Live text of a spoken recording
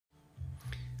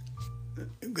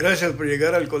Gracias por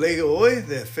llegar al colegio hoy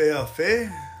de Fe a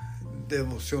Fe,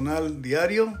 devocional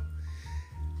diario.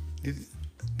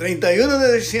 31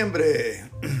 de diciembre.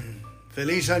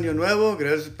 Feliz año nuevo.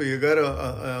 Gracias por llegar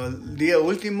al día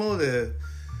último de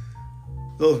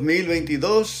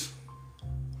 2022.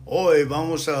 Hoy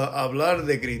vamos a hablar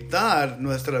de gritar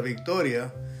nuestra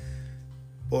victoria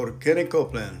por Kenneth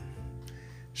Copeland.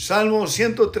 Salmo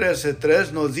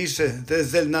 113:3 nos dice: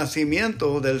 desde el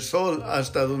nacimiento del sol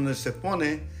hasta donde se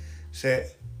pone,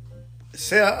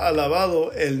 sea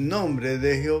alabado el nombre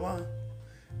de Jehová,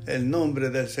 el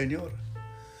nombre del Señor.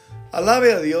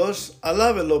 Alabe a Dios,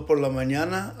 alábelo por la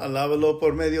mañana, alábelo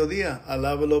por mediodía,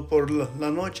 alábelo por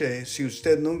la noche. Si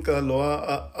usted nunca lo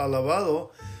ha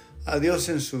alabado a Dios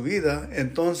en su vida,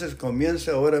 entonces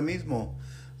comience ahora mismo.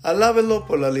 Alábelo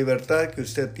por la libertad que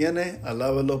usted tiene,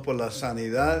 alábelo por la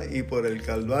sanidad y por el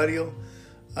Calvario,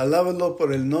 alábelo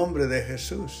por el nombre de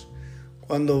Jesús.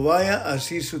 Cuando vaya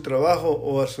así su trabajo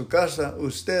o a su casa,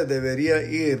 usted debería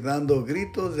ir dando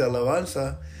gritos de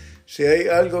alabanza. Si hay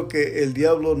algo que el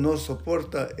diablo no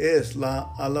soporta, es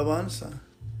la alabanza.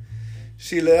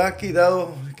 Si le ha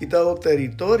quitado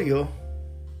territorio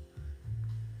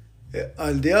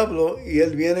al diablo y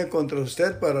él viene contra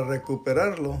usted para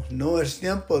recuperarlo, no es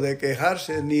tiempo de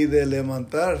quejarse ni de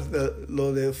lamentar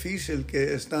lo difícil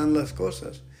que están las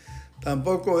cosas.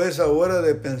 Tampoco es hora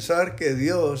de pensar que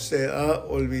Dios se ha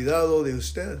olvidado de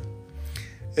usted.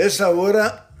 Esa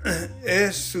hora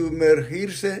es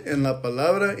sumergirse en la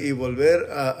palabra y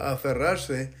volver a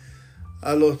aferrarse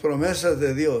a las promesas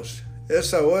de Dios.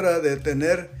 Es hora de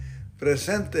tener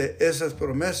presente esas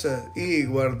promesas y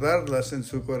guardarlas en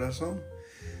su corazón.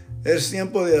 Es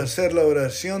tiempo de hacer la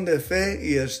oración de fe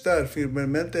y estar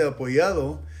firmemente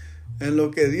apoyado en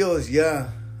lo que Dios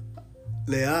ya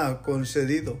le ha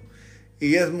concedido.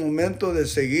 Y es momento de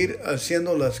seguir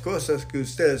haciendo las cosas que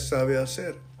usted sabe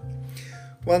hacer.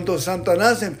 Cuando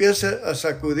Satanás empiece a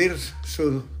sacudir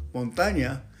su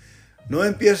montaña, no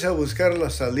empiece a buscar la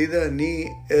salida ni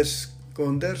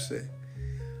esconderse.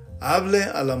 Hable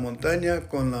a la montaña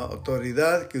con la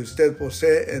autoridad que usted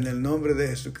posee en el nombre de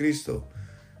Jesucristo.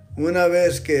 Una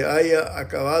vez que haya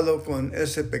acabado con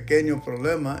ese pequeño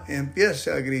problema,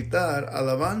 empiece a gritar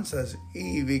alabanzas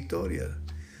y victorias.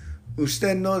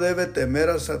 Usted no debe temer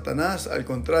a Satanás, al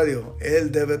contrario,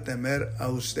 él debe temer a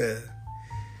usted.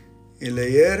 Y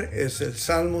leer es el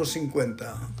Salmo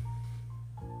 50.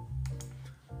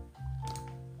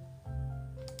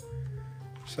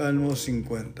 Salmo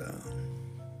 50.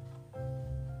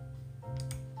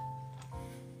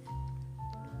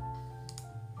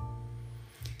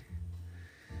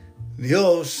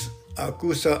 Dios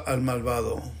acusa al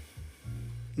malvado.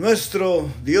 Nuestro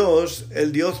Dios,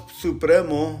 el Dios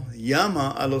supremo, llama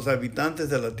a los habitantes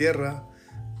de la tierra,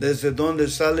 desde donde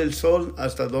sale el sol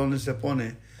hasta donde se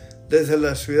pone, desde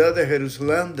la ciudad de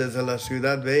Jerusalén, desde la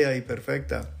ciudad bella y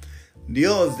perfecta.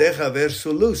 Dios deja ver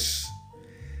su luz.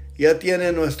 Ya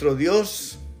viene nuestro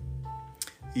Dios,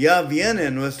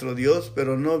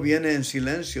 pero no viene en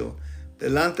silencio.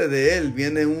 Delante de él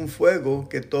viene un fuego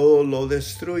que todo lo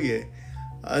destruye.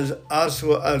 A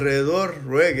su alrededor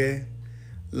ruegue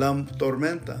la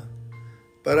tormenta.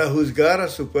 Para juzgar a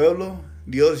su pueblo,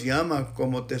 Dios llama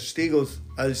como testigos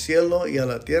al cielo y a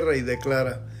la tierra y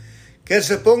declara: que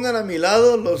se pongan a mi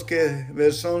lado los que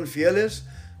me son fieles,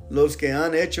 los que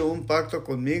han hecho un pacto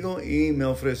conmigo y me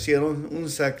ofrecieron un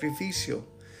sacrificio.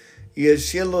 Y el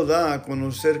cielo da a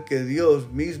conocer que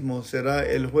Dios mismo será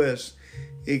el juez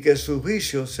y que su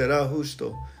juicio será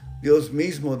justo. Dios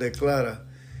mismo declara: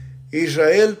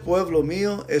 Israel, pueblo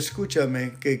mío,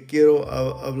 escúchame que quiero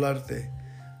hablarte.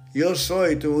 Yo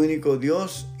soy tu único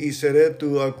Dios y seré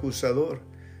tu acusador.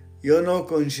 Yo no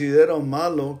considero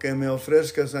malo que me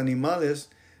ofrezcas animales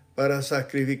para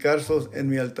sacrificarlos en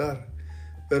mi altar,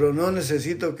 pero no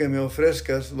necesito que me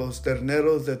ofrezcas los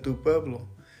terneros de tu pueblo,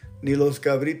 ni los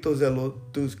cabritos de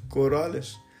tus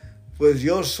corrales, pues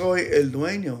yo soy el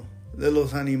dueño de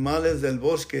los animales del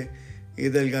bosque y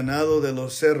del ganado de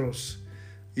los cerros.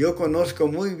 Yo conozco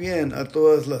muy bien a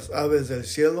todas las aves del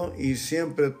cielo y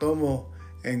siempre tomo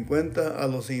en cuenta a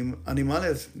los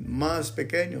animales más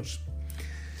pequeños.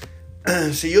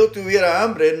 Si yo tuviera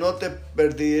hambre, no te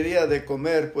perdería de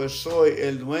comer, pues soy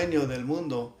el dueño del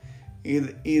mundo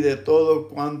y de todo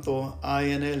cuanto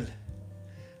hay en él.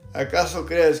 ¿Acaso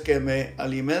crees que me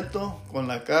alimento con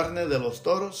la carne de los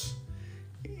toros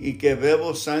y que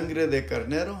bebo sangre de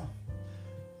carnero?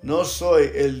 No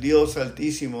soy el Dios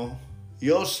Altísimo.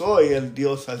 Yo soy el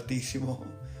Dios Altísimo.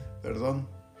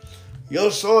 Yo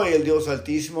soy el Dios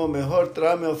Altísimo. Mejor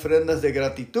tráeme ofrendas de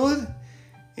gratitud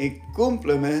y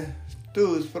cúmpleme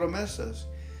tus promesas.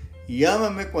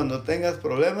 Llámame cuando tengas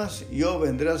problemas, yo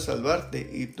vendré a salvarte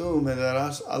y tú me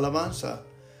darás alabanza.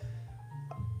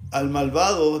 Al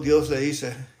malvado Dios le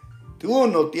dice, tú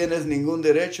no tienes ningún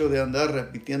derecho de andar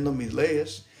repitiendo mis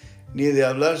leyes, ni de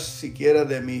hablar siquiera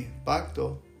de mi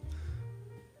pacto,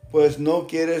 pues no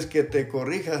quieres que te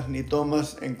corrijas ni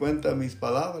tomas en cuenta mis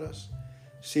palabras.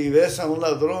 Si ves a un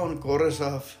ladrón, corres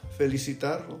a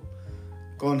felicitarlo.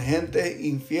 Con gente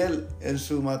infiel en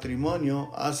su matrimonio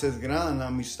haces gran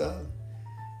amistad.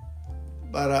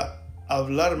 Para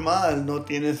hablar mal no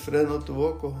tienes freno tu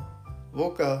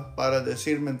boca para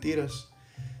decir mentiras.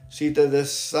 Si te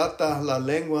desata la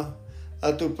lengua,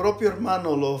 a tu propio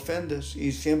hermano lo ofendes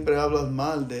y siempre hablas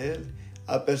mal de él.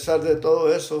 A pesar de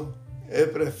todo eso,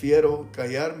 prefiero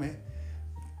callarme,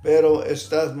 pero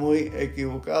estás muy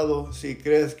equivocado si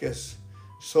crees que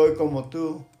soy como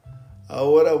tú.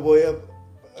 Ahora voy a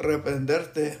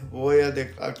reprenderte, voy a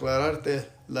aclararte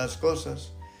las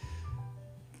cosas.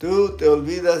 Tú te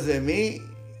olvidas de mí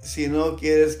si no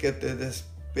quieres que te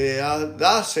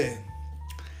despedace.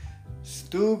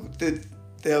 Tú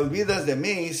te olvidas de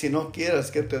mí si no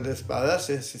quieres que te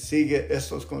despedaces. Sigue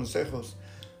estos consejos.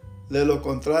 De lo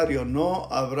contrario, no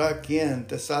habrá quien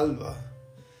te salva.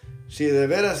 Si de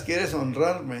veras quieres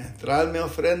honrarme, tráeme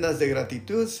ofrendas de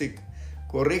gratitud. Si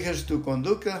corriges tu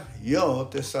conducta, yo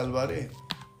te salvaré.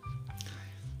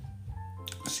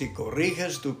 Si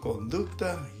corriges tu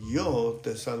conducta, yo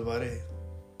te salvaré.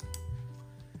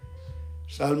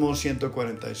 Salmo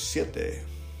 147.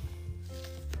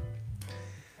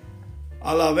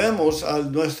 Alabemos a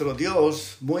nuestro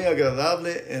Dios, muy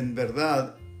agradable en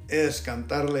verdad es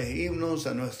cantarle himnos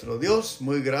a nuestro Dios,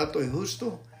 muy grato y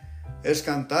justo es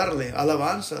cantarle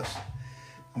alabanzas.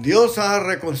 Dios ha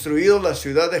reconstruido la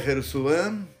ciudad de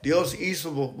Jerusalén. Dios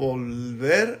hizo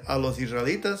volver a los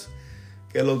israelitas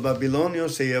que los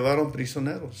babilonios se llevaron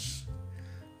prisioneros.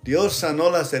 Dios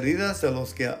sanó las heridas de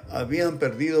los que habían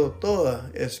perdido toda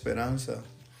esperanza.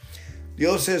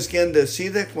 Dios es quien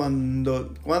decide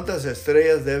cuántas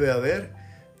estrellas debe haber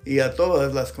y a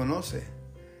todas las conoce.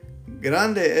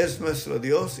 Grande es nuestro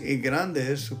Dios y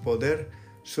grande es su poder.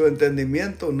 Su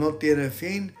entendimiento no tiene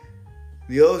fin.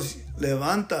 Dios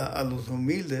levanta a los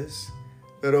humildes,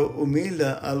 pero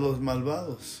humilda a los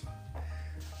malvados.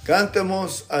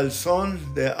 Cantemos al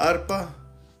son de arpa,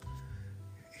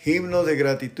 himno de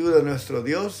gratitud a nuestro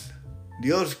Dios.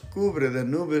 Dios cubre de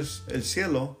nubes el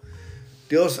cielo.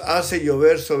 Dios hace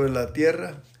llover sobre la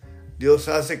tierra. Dios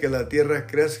hace que la tierra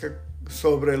crezca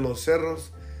sobre los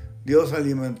cerros. Dios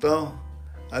alimenta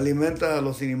a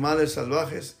los animales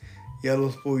salvajes y a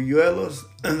los polluelos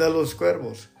de los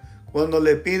cuervos cuando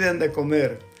le piden de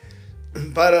comer.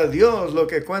 Para Dios lo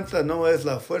que cuenta no es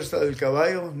la fuerza del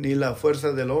caballo ni la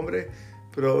fuerza del hombre,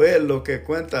 pero Él lo que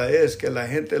cuenta es que la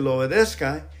gente lo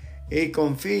obedezca y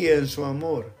confíe en su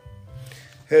amor.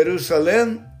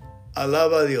 Jerusalén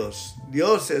alaba a Dios.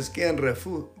 Dios es quien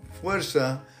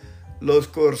refuerza los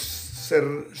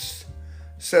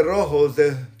cerrojos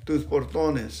de tus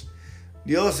portones.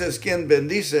 Dios es quien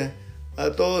bendice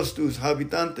a todos tus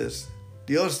habitantes.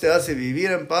 Dios te hace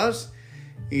vivir en paz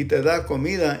y te da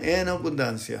comida en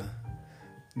abundancia.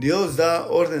 Dios da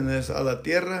órdenes a la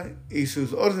tierra y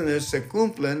sus órdenes se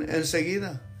cumplen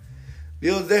enseguida.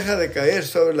 Dios deja de caer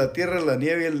sobre la tierra la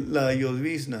nieve y la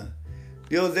llovizna.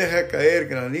 Dios deja caer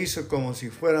granizo como si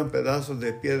fueran pedazos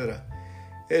de piedra.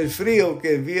 El frío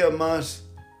que envía más,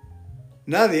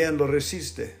 nadie lo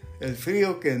resiste. El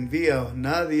frío que envía,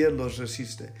 nadie los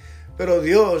resiste. Pero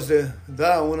Dios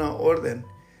da una orden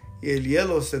y el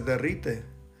hielo se derrite.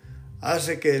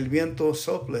 Hace que el viento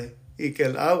sople y que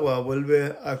el agua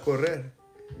vuelve a correr.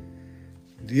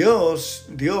 Dios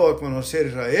dio a conocer a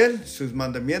Israel sus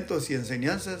mandamientos y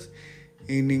enseñanzas,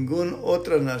 y ninguna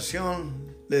otra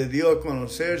nación le dio a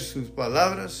conocer sus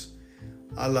palabras.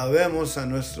 Alabemos a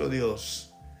nuestro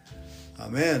Dios.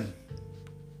 Amén.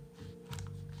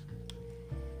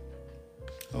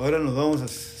 Ahora nos vamos a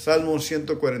Salmo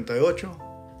 148.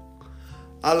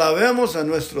 Alabemos a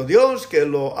nuestro Dios, que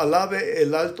lo alabe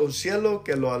el alto cielo,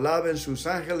 que lo alaben sus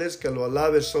ángeles, que lo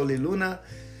alabe sol y luna,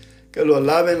 que lo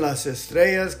alaben las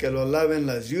estrellas, que lo alaben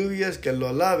las lluvias, que lo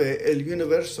alabe el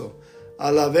universo.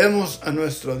 Alabemos a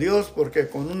nuestro Dios, porque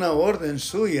con una orden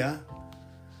suya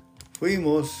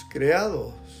fuimos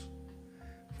creados.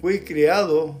 Fui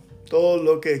creado todo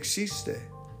lo que existe.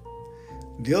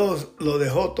 Dios lo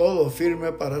dejó todo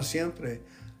firme para siempre.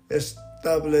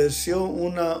 Estableció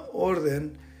una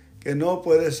orden que no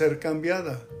puede ser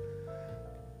cambiada.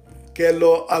 Que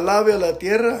lo alabe la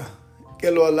tierra,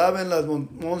 que lo alaben los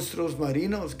monstruos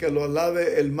marinos, que lo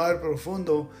alabe el mar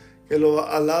profundo, que lo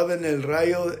alaben el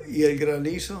rayo y el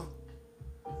granizo,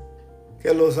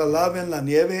 que los alaben la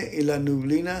nieve y la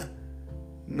nublina,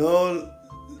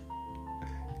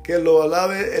 que lo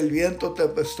alabe el viento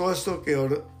tempestuoso que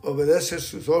obedece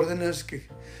sus órdenes, que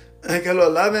lo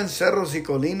alaben cerros y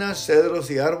colinas, cedros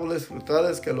y árboles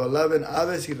frutales, que lo alaben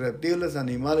aves y reptiles,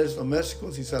 animales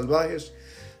domésticos y salvajes,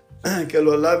 que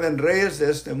lo alaben reyes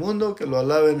de este mundo, que lo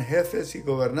alaben jefes y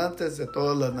gobernantes de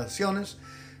todas las naciones,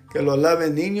 que lo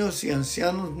alaben niños y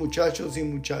ancianos, muchachos y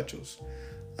muchachos.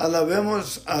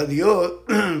 Alabemos a Dios,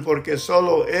 porque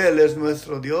solo Él es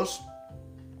nuestro Dios.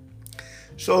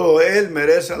 Solo Él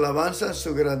merece alabanza,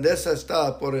 su grandeza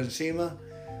está por encima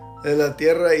de la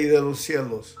tierra y de los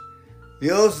cielos.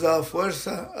 Dios da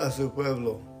fuerza a su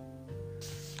pueblo.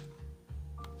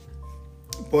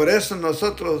 Por eso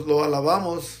nosotros lo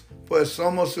alabamos, pues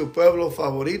somos su pueblo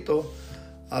favorito.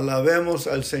 Alabemos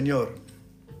al Señor.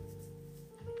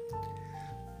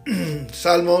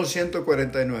 Salmo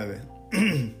 149.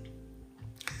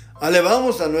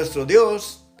 Alabamos a nuestro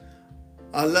Dios,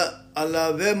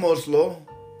 alabémoslo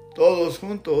todos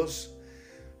juntos,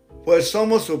 pues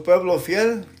somos su pueblo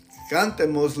fiel,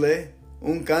 cantémosle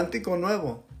un cántico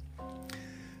nuevo.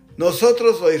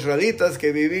 Nosotros los israelitas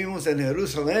que vivimos en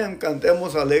Jerusalén,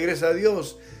 cantemos alegres a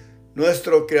Dios,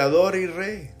 nuestro Creador y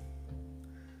Rey,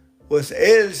 pues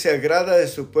Él se agrada de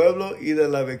su pueblo y de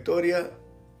la victoria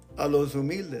a los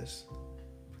humildes.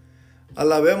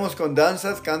 Alabemos con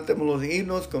danzas, cantemos los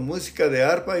himnos con música de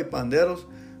arpa y panderos,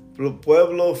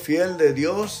 pueblo fiel de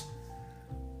Dios.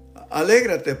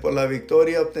 Alégrate por la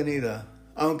victoria obtenida,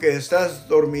 aunque estás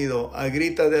dormido, a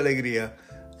grita de alegría.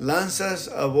 Lanzas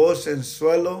a voz en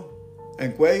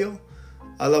cuello,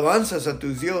 alabanzas a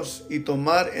tu Dios, y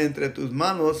tomar entre tus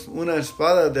manos una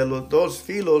espada de los dos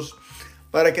filos,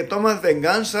 para que tomes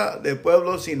venganza de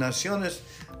pueblos y naciones,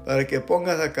 para que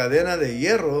pongas la cadena de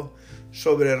hierro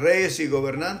sobre reyes y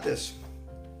gobernantes,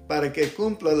 para que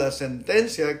cumpla la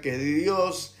sentencia que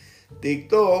Dios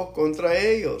dictó contra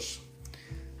ellos.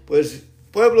 Pues,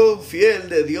 pueblo fiel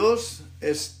de Dios,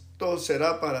 esto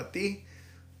será para ti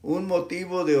un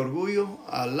motivo de orgullo.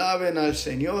 Alaben al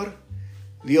Señor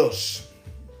Dios.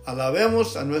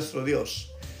 Alabemos a nuestro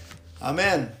Dios.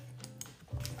 Amén.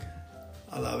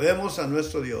 Alabemos a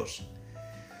nuestro Dios.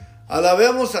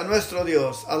 Alabemos a nuestro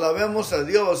Dios. Alabemos a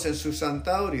Dios en su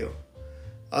santuario.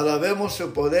 Alabemos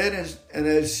su poder en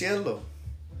el cielo.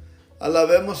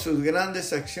 Alabemos sus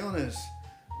grandes acciones.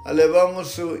 Alabemos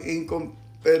su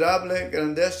incomparable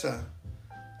grandeza.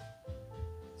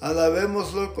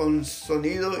 Alabémoslo con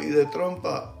sonido y de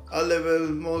trompa.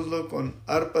 Alabémoslo con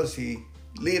arpas y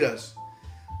liras.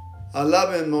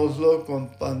 Alabémoslo con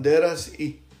panderas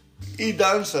y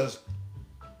danzas.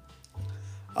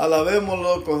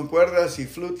 Alabémoslo con cuerdas y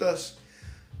flutas.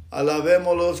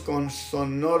 Alabémoslos con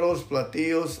sonoros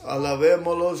platillos.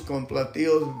 Alabémoslos con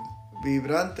platillos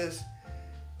vibrantes.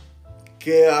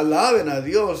 Que alaben a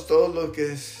Dios todos los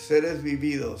seres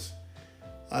vividos.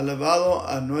 Alabado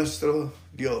a nuestro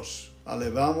Dios.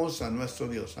 Alabamos a nuestro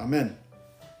Dios. Amén.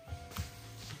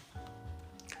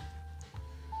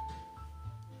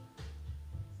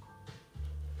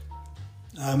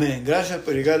 Amén. Gracias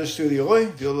por llegar al estudio hoy.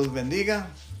 Dios los bendiga.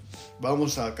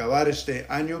 Vamos a acabar este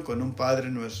año con un Padre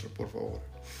Nuestro, por favor.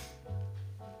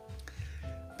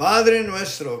 Padre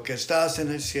nuestro que estás en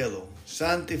el cielo,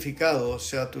 santificado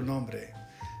sea tu nombre.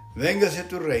 Véngase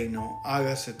tu reino,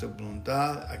 hágase tu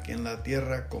voluntad, aquí en la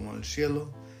tierra como en el cielo.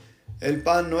 El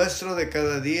pan nuestro de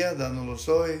cada día, dánoslos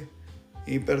hoy,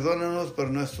 y perdónanos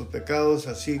por nuestros pecados,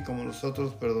 así como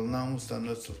nosotros perdonamos a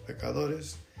nuestros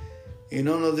pecadores. Y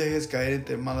no nos dejes caer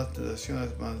entre malas tentaciones,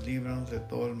 mas líbranos de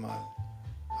todo el mal.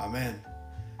 Amén.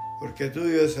 Porque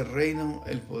tuyo es el reino,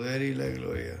 el poder y la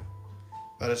gloria.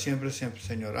 Para siempre, siempre,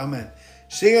 Señor. Amén.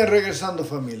 Sigan regresando,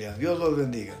 familia. Dios los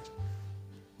bendiga.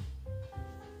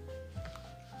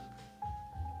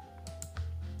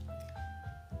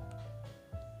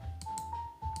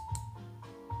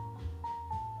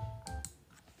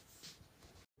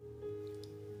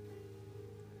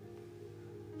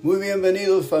 Muy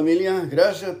bienvenidos, familia.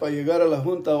 Gracias por llegar a la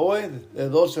junta hoy de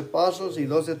 12 pasos y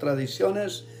 12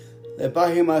 tradiciones. De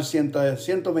página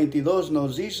 122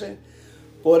 nos dice: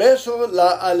 por eso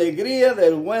la alegría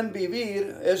del buen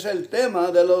vivir es el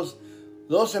tema de los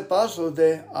 12 pasos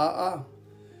de AA.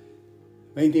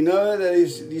 29 de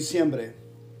diciembre.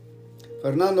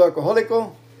 Fernando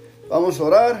Alcohólico, vamos a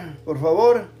orar, por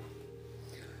favor.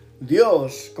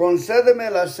 Dios,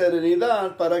 concédeme la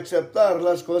serenidad para aceptar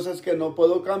las cosas que no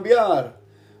puedo cambiar,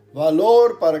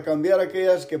 valor para cambiar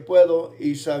aquellas que puedo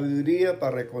y sabiduría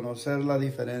para reconocer la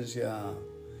diferencia.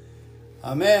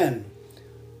 Amén.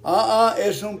 AA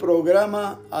es un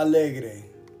programa alegre.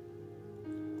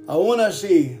 Aún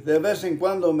así, de vez en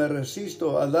cuando me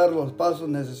resisto a dar los pasos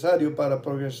necesarios para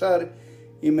progresar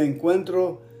y me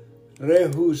encuentro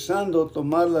rehusando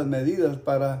tomar las medidas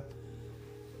para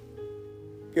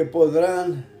que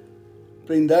podrán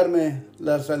brindarme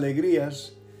las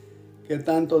alegrías que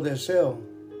tanto deseo.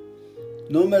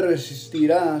 No me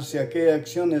resistirá si aquellas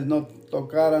acciones no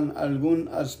tocaran algún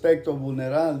aspecto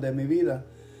vulnerable de mi vida,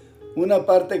 una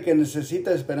parte que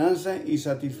necesita esperanza y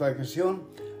satisfacción.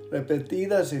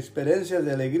 Repetidas experiencias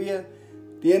de alegría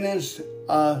tienden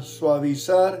a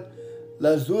suavizar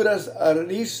las duras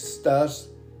aristas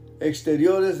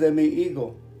exteriores de mi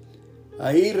ego.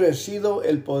 Ahí reside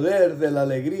el poder de la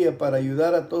alegría para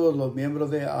ayudar a todos los miembros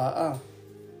de AA.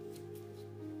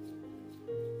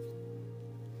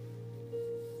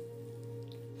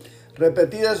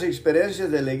 Repetidas experiencias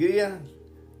de alegría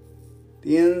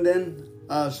tienden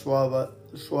a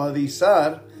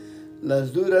suavizar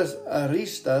las duras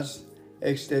aristas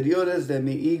exteriores de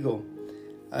mi ego.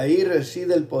 Ahí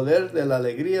reside el poder de la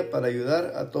alegría para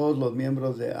ayudar a todos los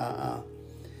miembros de AA.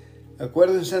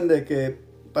 Acuérdense de que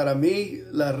para mí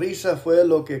la risa fue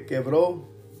lo que quebró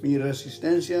mi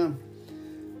resistencia.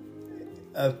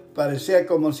 Parecía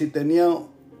como si tenía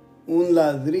un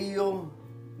ladrillo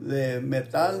de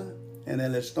metal en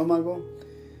el estómago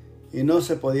y no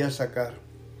se podía sacar.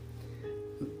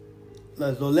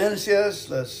 Las dolencias,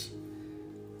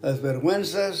 las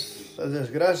vergüenzas, las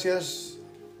desgracias,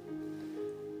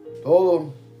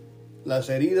 todo, las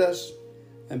heridas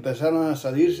empezaron a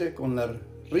salirse con la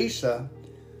risa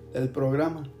del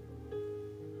programa,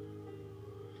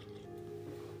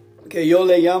 que yo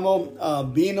le llamo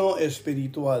vino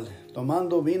espiritual.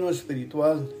 Tomando vino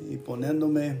espiritual y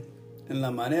poniéndome en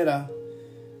la manera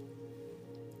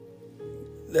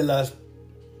de las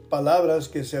palabras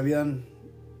que se habían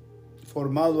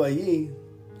formado allí,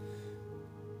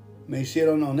 me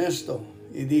hicieron honesto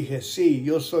y dije, sí,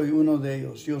 yo soy uno de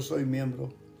ellos, yo soy miembro.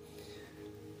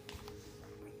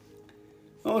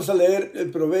 Vamos a leer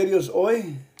el Proverbios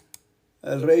hoy,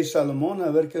 el rey Salomón, a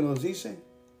ver qué nos dice.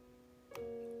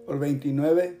 Por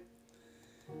 29.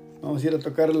 Vamos a ir a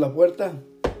tocarle la puerta.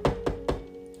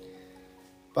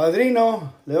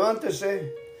 Padrino,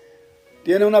 levántese.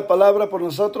 ¿Tiene una palabra por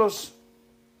nosotros?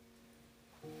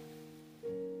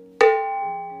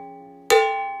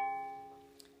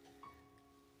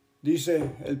 Dice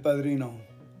el padrino: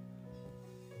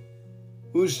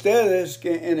 ustedes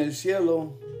que en el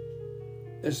cielo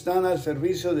están al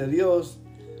servicio de Dios,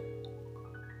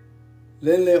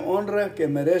 denle honra que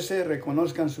merece,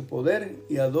 reconozcan su poder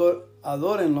y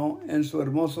adórenlo en su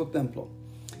hermoso templo.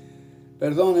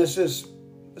 Perdón, ese es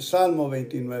Salmo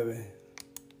 29.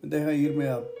 Deja irme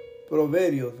a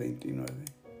Proverbios 29.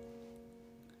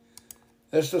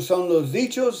 Estos son los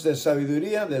dichos de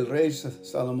sabiduría del rey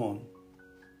Salomón.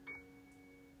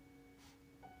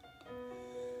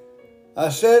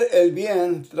 Hacer el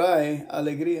bien trae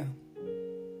alegría.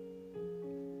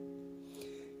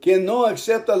 Quien no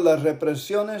acepta las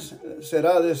represiones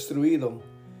será destruido,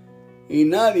 y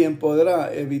nadie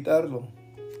podrá evitarlo.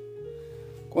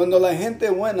 Cuando la gente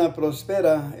buena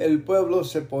prospera, el pueblo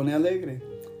se pone alegre.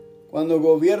 Cuando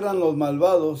gobiernan los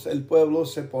malvados, el pueblo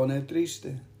se pone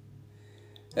triste.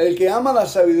 El que ama la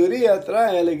sabiduría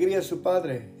trae alegría a su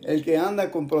padre. El que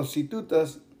anda con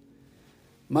prostitutas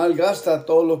malgasta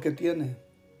todo lo que tiene.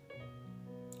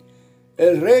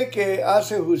 El rey que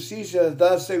hace justicia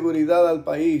da seguridad al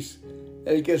país.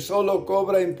 El que solo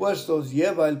cobra impuestos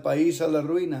lleva el país a la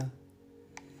ruina.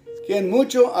 Quien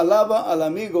mucho alaba al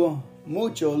amigo,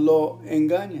 mucho lo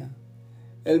engaña.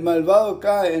 El malvado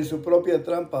cae en su propia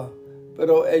trampa,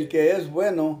 pero el que es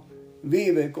bueno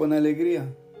vive con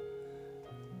alegría.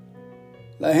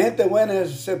 La gente buena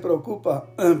se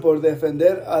preocupa por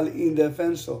defender al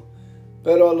indefenso,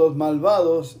 pero a los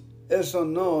malvados eso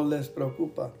no les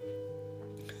preocupa.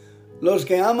 Los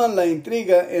que aman la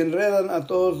intriga enredan a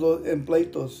todos en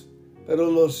pleitos,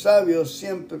 pero los sabios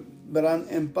siempre verán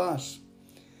en paz.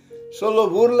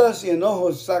 Solo burlas y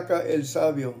enojos saca el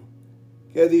sabio,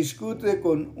 que discute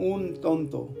con un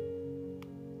tonto.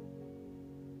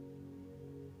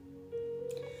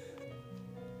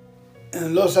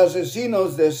 Los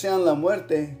asesinos desean la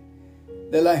muerte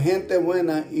de la gente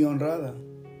buena y honrada.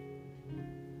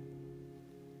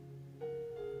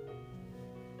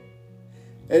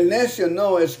 El necio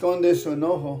no esconde su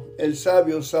enojo, el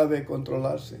sabio sabe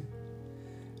controlarse.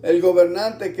 El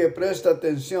gobernante que presta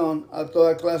atención a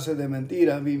toda clase de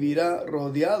mentira vivirá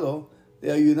rodeado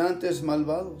de ayudantes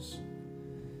malvados.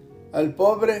 Al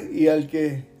pobre y al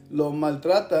que lo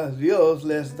maltrata, Dios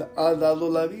les ha dado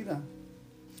la vida.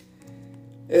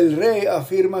 El rey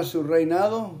afirma su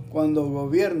reinado cuando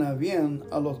gobierna bien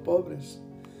a los pobres.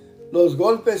 Los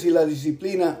golpes y la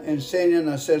disciplina enseñan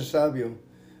a ser sabio,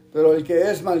 pero el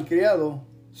que es malcriado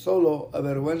solo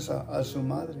avergüenza a su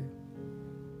madre.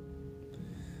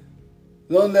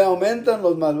 Donde aumentan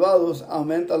los malvados,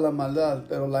 aumenta la maldad,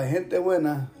 pero la gente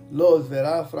buena los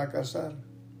verá fracasar.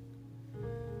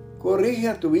 Corrige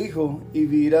a tu hijo y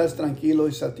vivirás tranquilo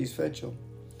y satisfecho.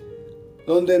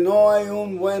 Donde no hay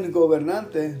un buen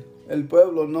gobernante, el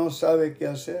pueblo no sabe qué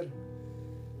hacer,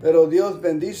 pero Dios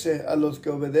bendice a los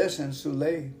que obedecen su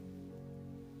ley.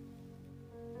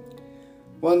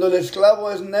 Cuando el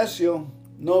esclavo es necio,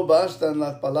 no bastan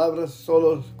las palabras,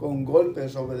 solo con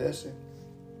golpes obedece.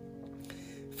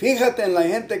 Fíjate en la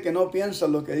gente que no piensa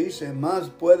lo que dice, más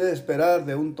puede esperar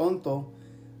de un tonto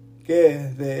que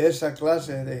de esa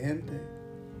clase de gente.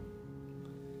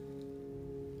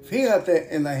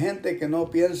 Fíjate en la gente que no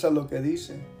piensa lo que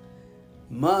dice,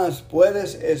 más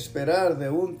puedes esperar de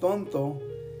un tonto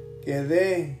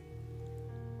de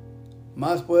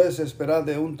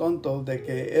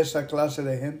que esa clase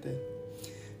de gente.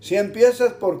 Si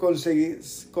empiezas por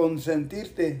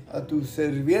consentirte a tu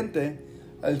sirviente,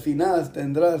 al final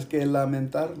tendrás que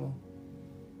lamentarlo.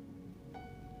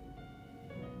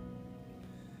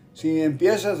 Si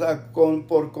empiezas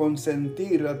por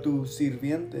consentir a tu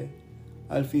sirviente,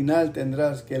 al final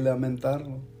tendrás que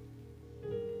lamentarlo.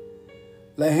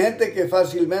 La gente que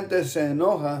fácilmente se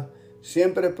enoja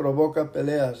siempre provoca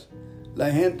peleas.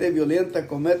 La gente violenta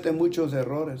comete muchos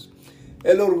errores.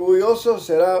 El orgulloso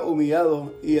será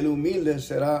humillado y el humilde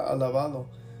será alabado.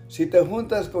 Si te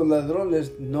juntas con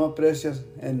ladrones, no aprecias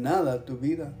en nada tu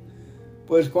vida,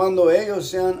 pues cuando ellos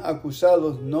sean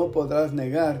acusados, no podrás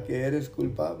negar que eres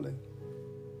culpable.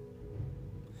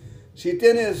 Si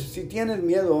tienes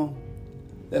miedo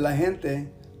de la gente,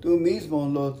 tú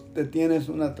mismo te tiendes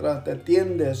una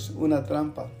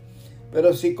trampa.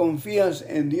 Pero si confías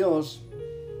en Dios,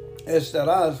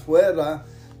 estarás fuera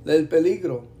del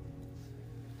peligro.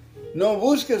 No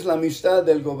busques la amistad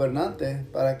del gobernante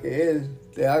para que Él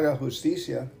te haga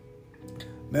justicia.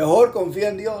 Mejor confía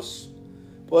en Dios,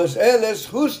 pues Él es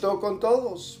justo con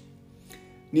todos.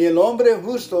 Ni el hombre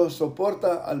justo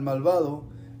soporta al malvado,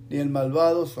 ni el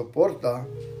malvado soporta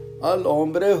al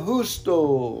hombre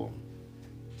justo.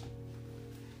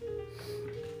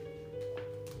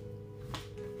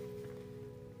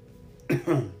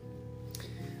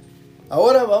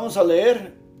 Ahora vamos a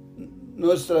leer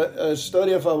nuestra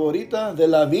historia favorita de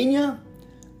La Viña,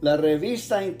 la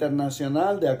revista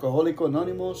internacional de Alcohólicos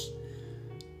Anónimos.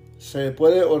 Se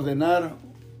puede ordenar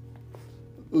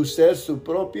usted sus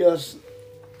propios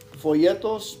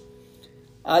folletos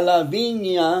a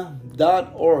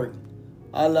laviña.org.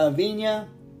 A la viña,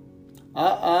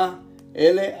 AALAVYNA.org.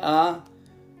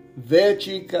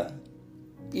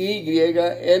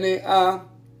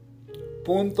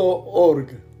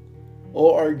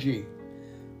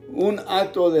 Un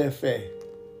acto de fe.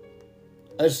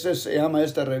 Se llama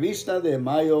esta revista de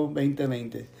mayo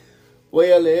 2020.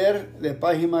 Voy a leer de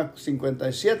página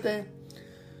 57.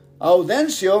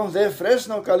 Audencio de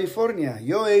Fresno, California.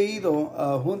 Yo he ido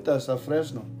juntas a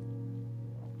Fresno.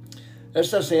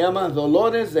 Esta se llama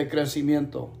Dolores de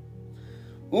Crecimiento.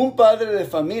 Un padre de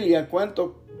familia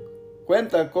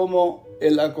cuenta cómo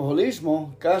el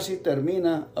alcoholismo casi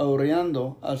termina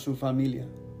ahorrando a su familia.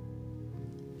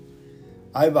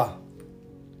 Ahí va.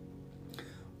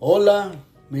 Hola,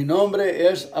 mi nombre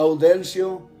es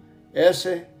Audencio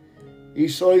S. y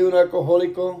soy un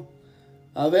alcohólico.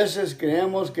 A veces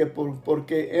creemos que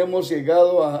porque hemos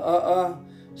llegado a AA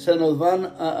se nos van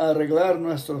a arreglar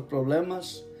nuestros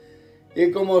problemas.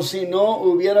 Y como si no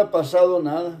hubiera pasado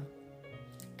nada.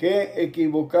 Qué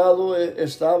equivocado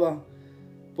estaba,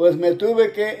 pues me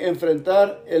tuve que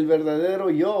enfrentar el verdadero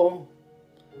yo,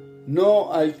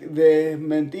 no al de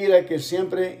mentira que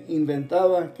siempre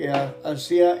inventaba que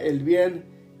hacía el bien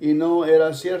y no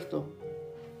era cierto.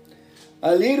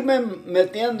 Al irme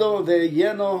metiendo de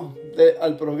lleno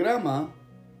al programa,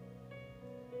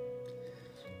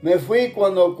 me fui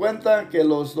cuando cuenta que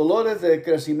los dolores de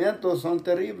crecimiento son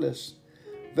terribles.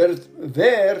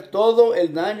 Ver todo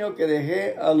el daño que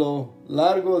dejé a lo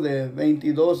largo de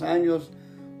 22 años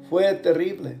fue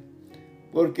terrible,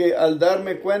 porque al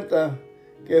darme cuenta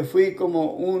que fui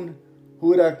como un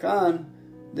huracán,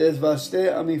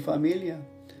 devasté a mi familia,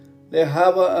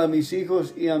 dejaba a mis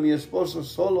hijos y a mi esposo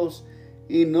solos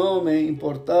y no me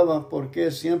importaba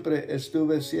porque siempre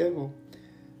estuve ciego.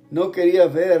 No quería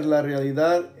ver la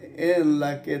realidad en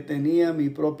la que tenía mi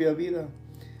propia vida.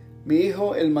 Mi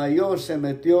hijo, el mayor, se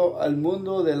metió al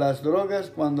mundo de las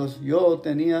drogas cuando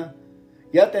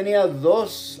ya tenía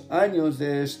 2 años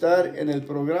de estar en el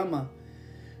programa.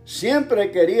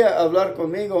 Siempre quería hablar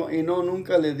conmigo y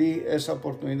nunca le di esa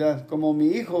oportunidad, como mi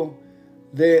hijo,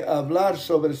 de hablar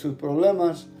sobre sus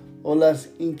problemas o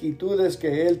las inquietudes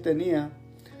que él tenía.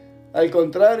 Al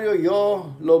contrario,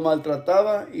 yo lo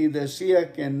maltrataba y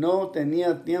decía que no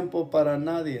tenía tiempo para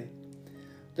nadie.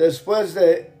 Después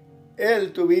de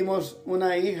él tuvimos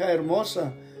una hija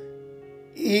hermosa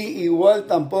y igual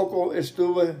tampoco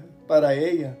estuve para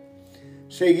ella.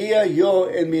 Seguía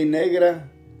yo en mi negra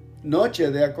noche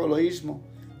de alcoholismo.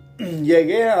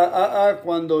 Llegué a AA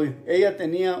cuando ella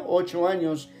tenía 8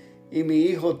 años y mi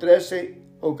hijo 13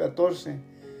 o 14.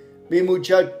 Mi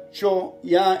muchacho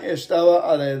ya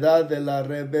estaba a la edad de la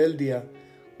rebeldía,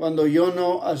 cuando ya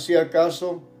no hacía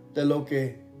caso de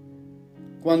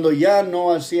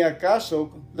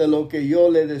lo que yo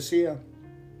le decía.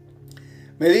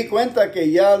 Me di cuenta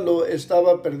que ya lo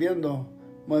estaba perdiendo.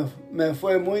 Me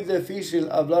fue muy difícil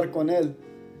hablar con él.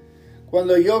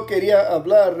 Cuando yo quería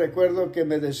hablar, recuerdo que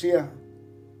me decía: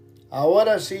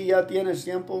 ahora sí ya tienes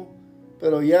tiempo,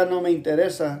 pero ya no me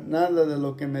interesa nada de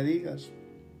lo que me digas.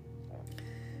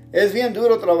 Es bien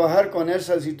duro trabajar con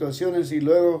esas situaciones y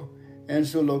luego en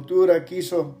su locura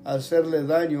quiso hacerle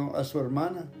daño a su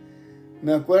hermana.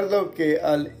 Me acuerdo que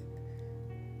al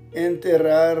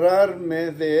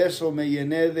enterrarme de eso me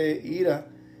llené de ira,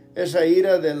 esa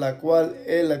ira de la cual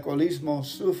el alcoholismo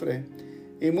sufre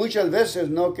y muchas veces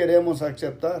no queremos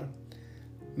aceptar.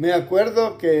 Me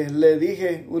acuerdo que le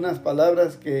dije unas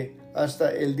palabras que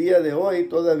hasta el día de hoy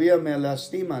todavía me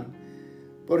lastiman,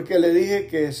 porque le dije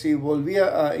que si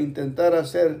volvía a intentar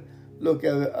hacer lo que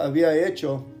había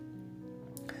hecho,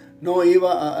 no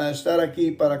iba a estar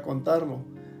aquí para contarlo.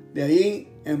 De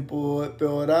ahí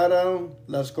empeoraron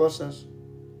las cosas.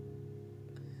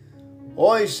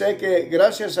 Hoy sé que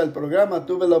gracias al programa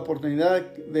tuve la oportunidad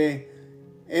de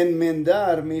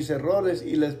enmendar mis errores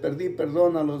y les pedí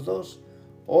perdón a los dos.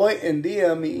 Hoy en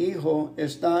día mi hijo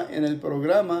está en el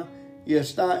programa y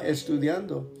está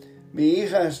estudiando. Mi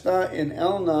hija está en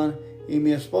Al-Anon y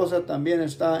mi esposa también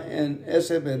está en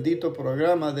ese bendito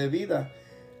programa de vida,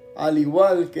 al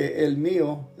igual que el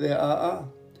mío de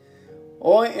AA.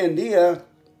 Hoy en día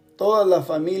toda la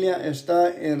familia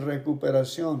está en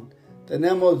recuperación.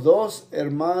 Tenemos 2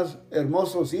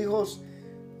 hermosos hijos,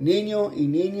 niño y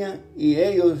niña, y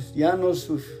ellos ya no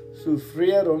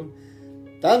sufrieron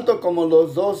tanto como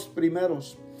los 2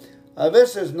 primeros. A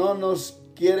veces no nos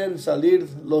quieren salir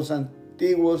los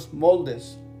antiguos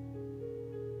moldes.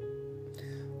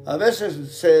 A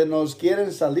veces se nos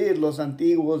quieren salir los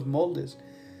antiguos moldes.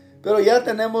 Pero ya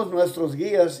tenemos nuestros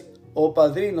guías o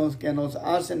padrinos que nos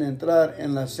hacen entrar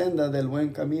en la senda del buen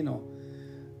camino.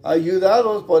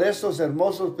 Ayudados por estos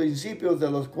hermosos principios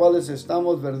de los cuales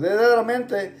estamos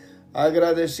verdaderamente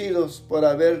agradecidos por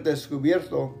haber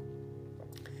descubierto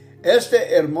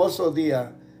este hermoso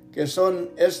día, que son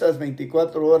estas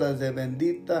 24 horas de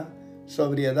bendita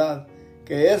sobriedad,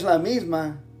 que es la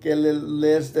misma que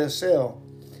les deseo.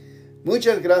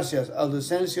 Muchas gracias al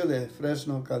Lucencio de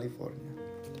Fresno, California.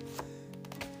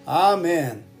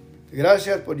 Amén.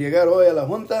 Gracias por llegar hoy a la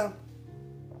junta.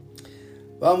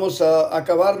 Vamos a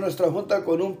acabar nuestra junta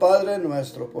con un Padre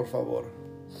Nuestro, por favor.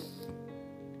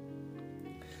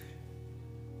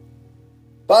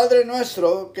 Padre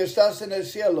nuestro que estás en el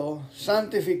cielo,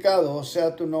 santificado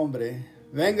sea tu nombre.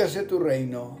 Véngase tu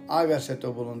reino, hágase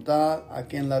tu voluntad,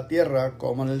 aquí en la tierra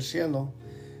como en el cielo.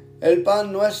 El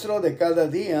pan nuestro de cada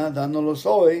día, dánoslo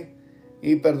hoy,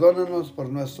 y perdónanos por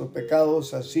nuestros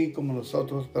pecados, así como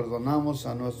nosotros perdonamos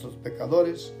a nuestros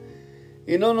pecadores.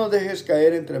 Y no nos dejes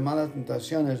caer entre malas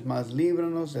tentaciones, mas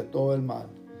líbranos de todo el mal.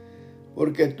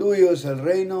 Porque tuyo es el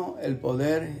reino, el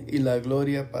poder y la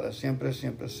gloria para siempre,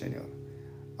 siempre, Señor.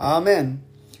 Amén.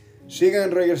 Sigan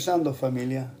regresando,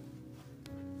 familia.